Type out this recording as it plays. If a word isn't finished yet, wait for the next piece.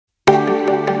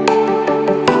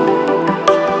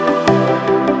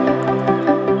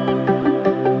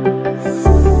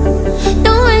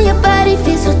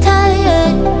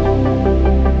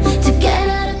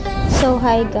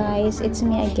Hi guys, it's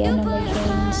me again, Mama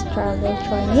Jane's Travel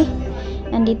Journey.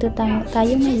 Andito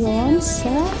tayo ngayon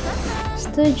sa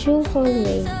studio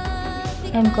hallway.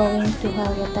 I'm going to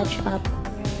have a touch up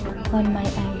on my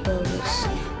eyebrows.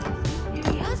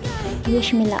 Wish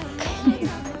me luck.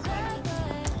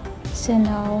 So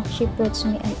now she puts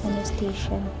me an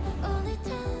anesthesia.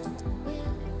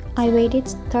 I waited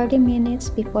 30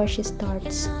 minutes before she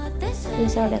starts.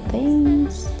 These are the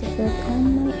things to put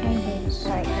on my eyebrows.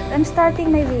 Alright, I'm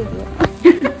starting my video.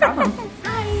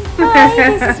 Hi,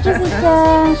 this is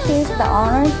Jessica. She's the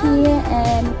owner here,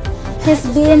 and she's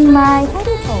been my, how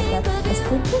do you call that?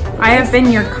 I have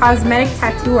been your cosmetic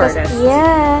tattoo artist.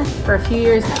 Yeah. For a few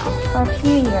years now. For a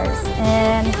few years,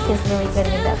 and she's very good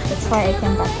with that. That's why I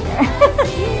came back here.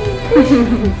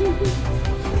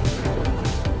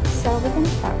 So we can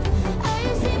start.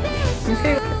 I'm just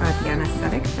going to look at the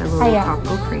anesthetic, the little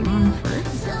topical cream on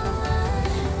first.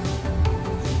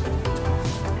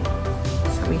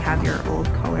 So we have your old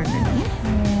color underneath.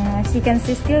 Yeah, as you can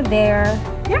see, still there.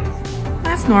 Yeah,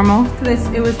 that's normal.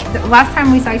 It was the last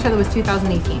time we saw each other was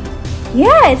 2018.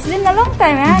 Yeah, it's been a long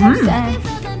time.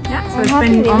 Yeah, so it's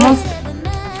been almost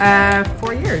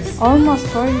 4 years. Almost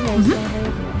 4 years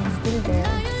already. I'm still there.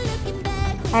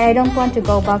 I don't want to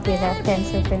go back with a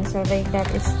pencil like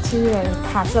that. It's too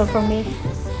hassle for me.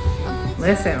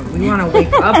 Listen, we want to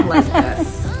wake up like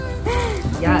this.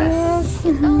 Yes.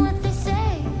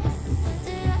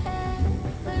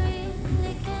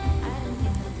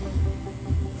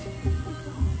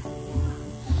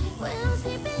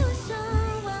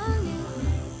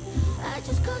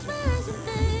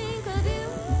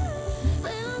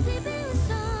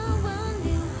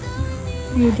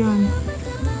 How are you doing?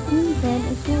 I'm good.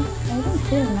 I don't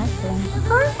feel nothing.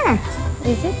 Perfect.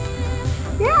 Is it?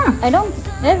 Yeah. I don't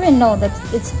even know that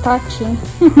it's touching.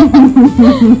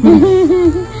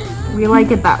 We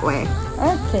like it that way.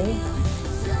 Okay.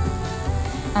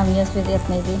 I'm used with it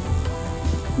maybe.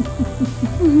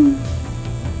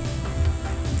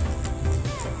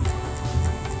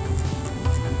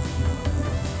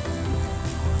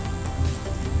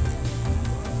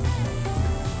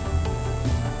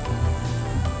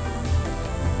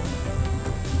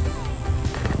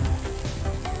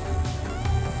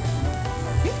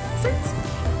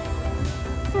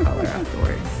 Color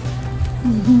afterwards.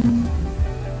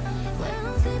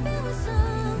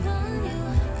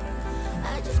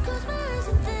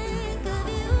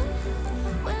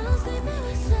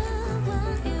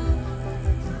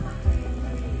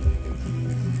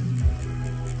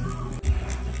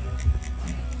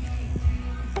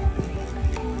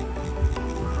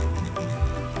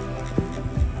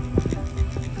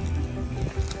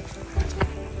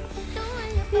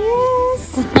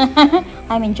 Yes.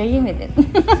 I'm enjoying with it.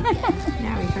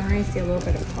 Yeah, we can already see a little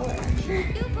bit of color actually.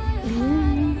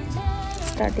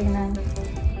 Starting now.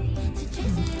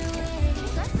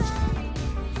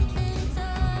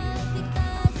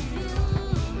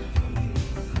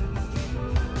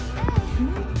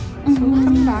 So we'll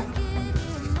come back.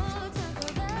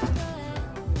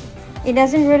 It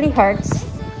doesn't really hurt. It's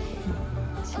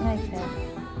like that.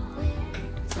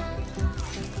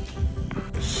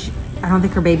 I don't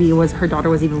think her daughter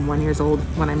was even 1 year old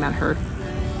when I met her.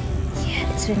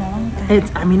 Yeah, it's been a long time.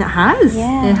 I mean, it has.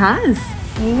 Yeah. It has.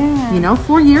 Yeah. You know,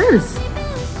 4 years.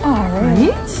 Oh,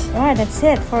 really? Right? Oh, that's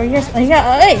it. 4 years. Oh, yeah.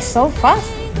 Oh, it's so fast.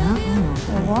 Yeah.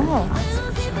 Oh, Wow. that's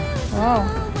for sure. Wow.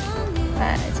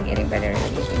 It's getting better.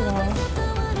 Wow.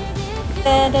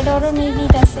 The daughter maybe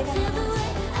the second one.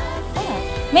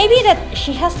 Maybe that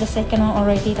she has the second one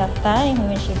already that time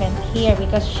when she went here,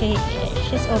 because she's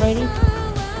already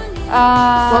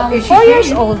 4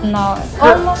 years old now.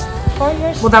 Almost 4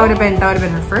 years. Well, that would have been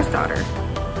her first daughter.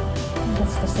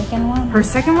 That's the second one. Her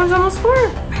second one's almost 4.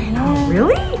 I know.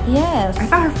 Really? Yes. I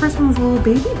thought her first one was a little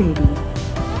baby.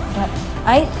 But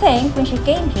I think when she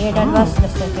came here, that was the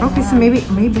second one. Okay, so maybe.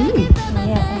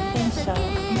 Yeah, I think so.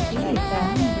 Like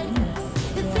that.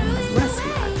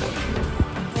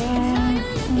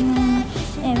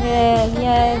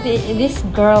 And this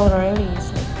girl really is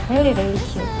really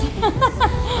cute.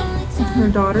 Her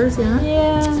daughters, yeah?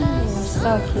 Yeah, they're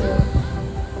so cute.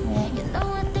 Yeah.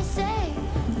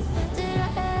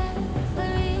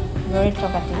 Very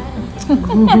talkative.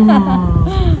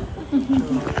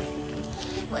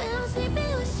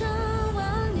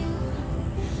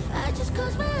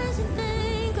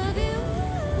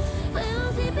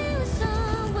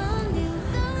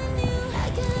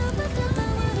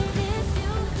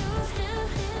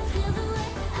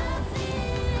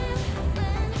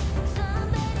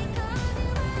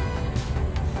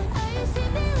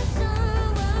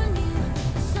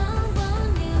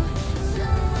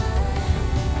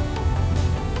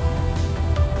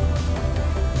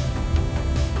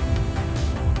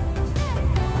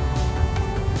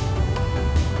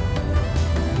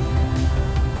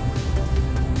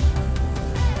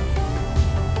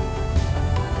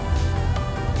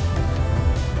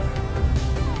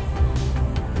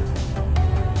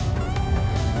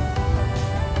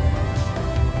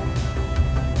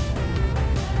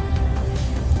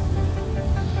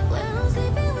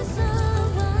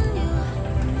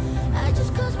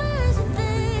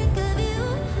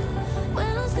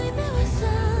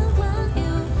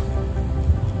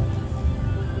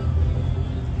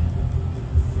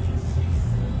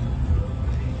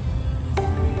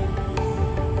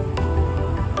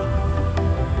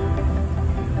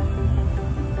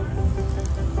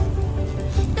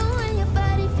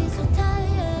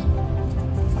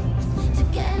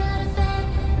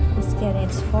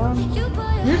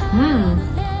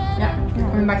 Yeah,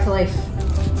 coming back to life.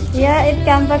 Yeah, it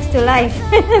comes back to life.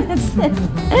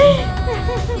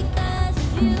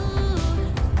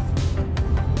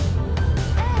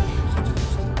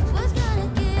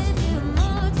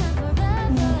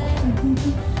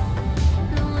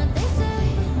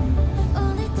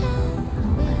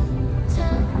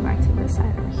 Come back to this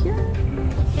side over here.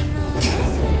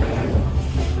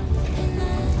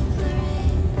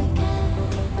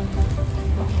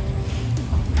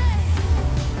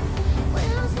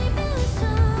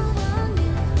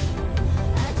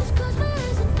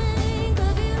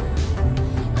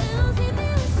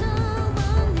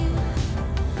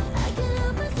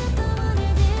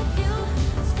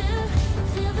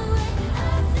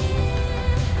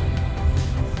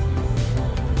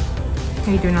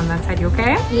 How you doing on that side? You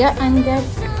okay? Yeah, I'm good.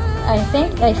 I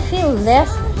think I feel less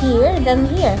here than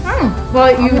here. Oh,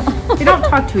 well, you don't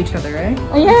talk to each other, right?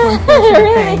 Oh, yeah, That's one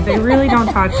really? thing. They really don't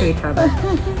talk to each other.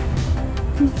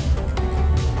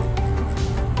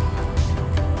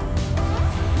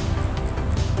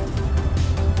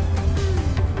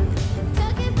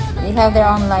 They have their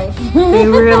own life. They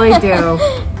really do.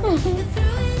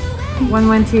 One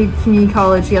went to community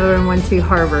college, the other one went to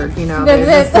Harvard. You know,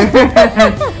 That's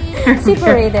they're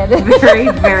Separated. very,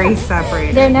 very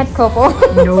separated. They're not couple.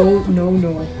 No, no,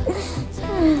 no.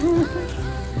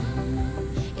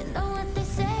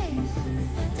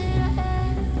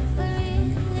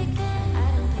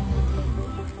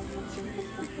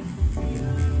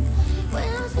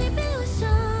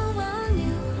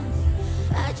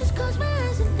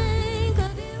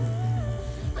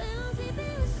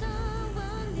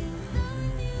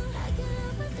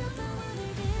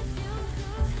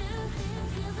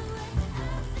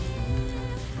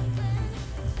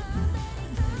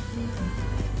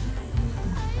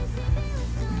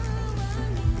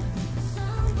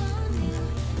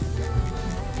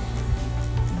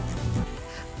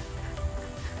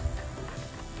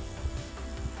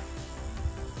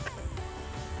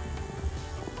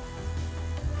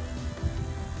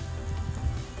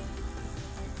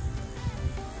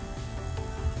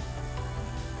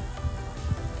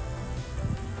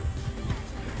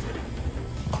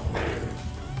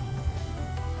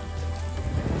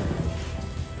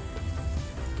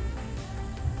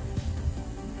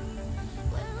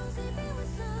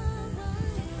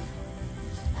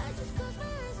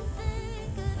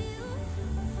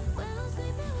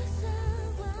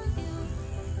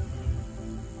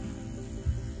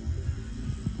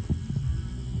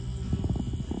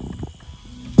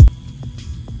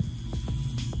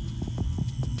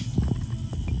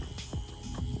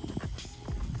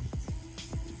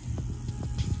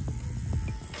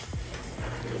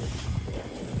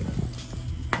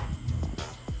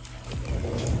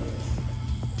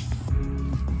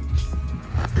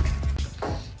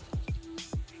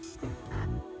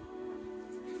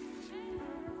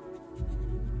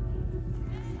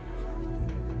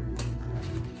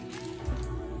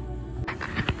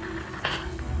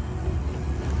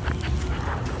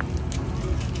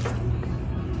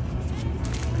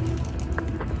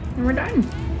 And we're done.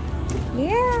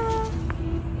 Yeah.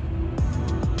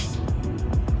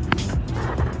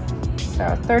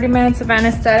 So 30 minutes of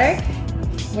anesthetic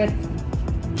with,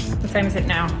 what time is it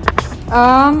now?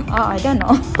 Oh, I don't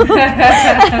know.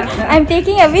 I'm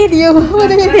taking a video.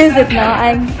 What is it now?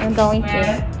 I'm going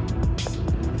to.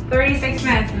 36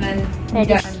 minutes and then you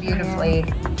done beautifully.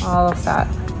 All set.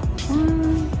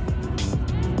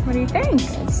 What do you think?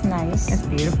 It's nice. It's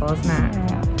beautiful, isn't it?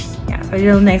 Yeah. Yeah, so I did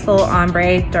a nice little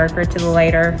ombre, darker to the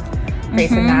lighter.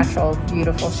 Creates a natural,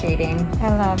 beautiful shading.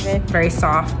 I love it. Very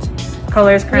soft.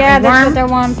 Color is currently Yeah, that's warm. what I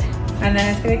want. And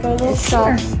then it's gonna go a little It's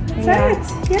shorter. soft.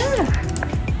 That's it. Yeah.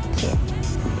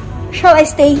 Shall I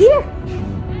stay here?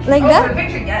 Like For that? the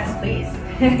picture, yes, please.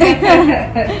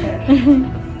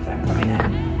 So I'm coming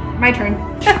in. My turn.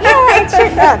 Yeah, it's your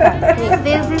turn.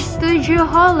 This is Studio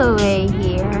Holloway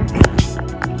here.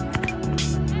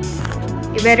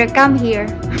 You better come here.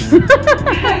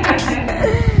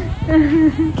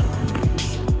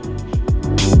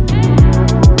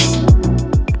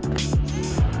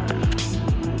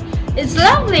 It's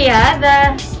lovely,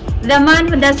 the man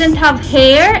who doesn't have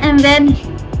hair and then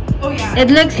it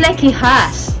looks like he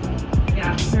has.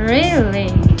 Yeah. Really?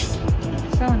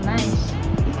 So nice.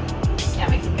 Yeah, it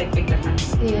makes a big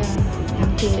difference. Yeah, I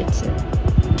feel it too.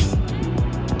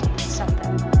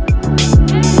 Something.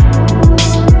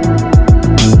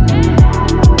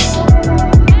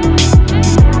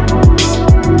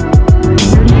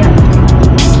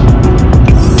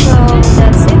 So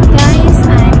that's it, guys.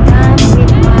 I'm done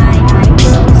with my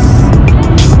eyebrows.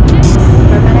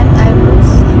 Permanent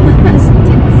eyebrows. As you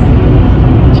can see.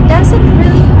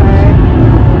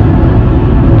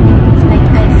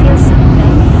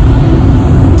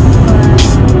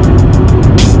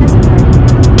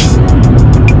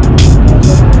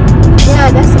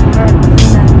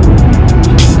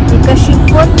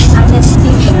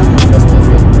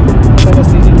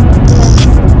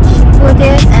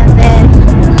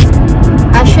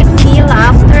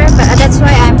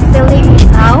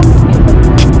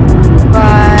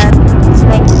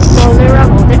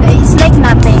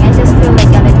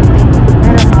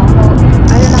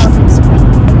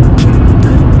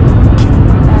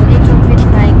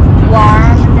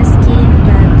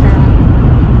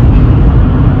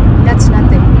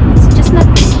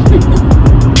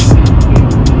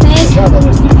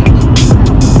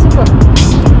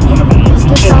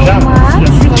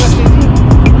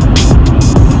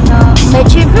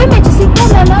 tu veux, mais tu sais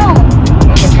quoi, non.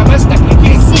 C'est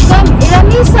comme, il a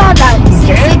mis ça là.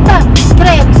 C'est pas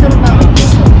crème seulement.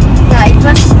 Yeah, it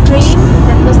was cream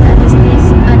that was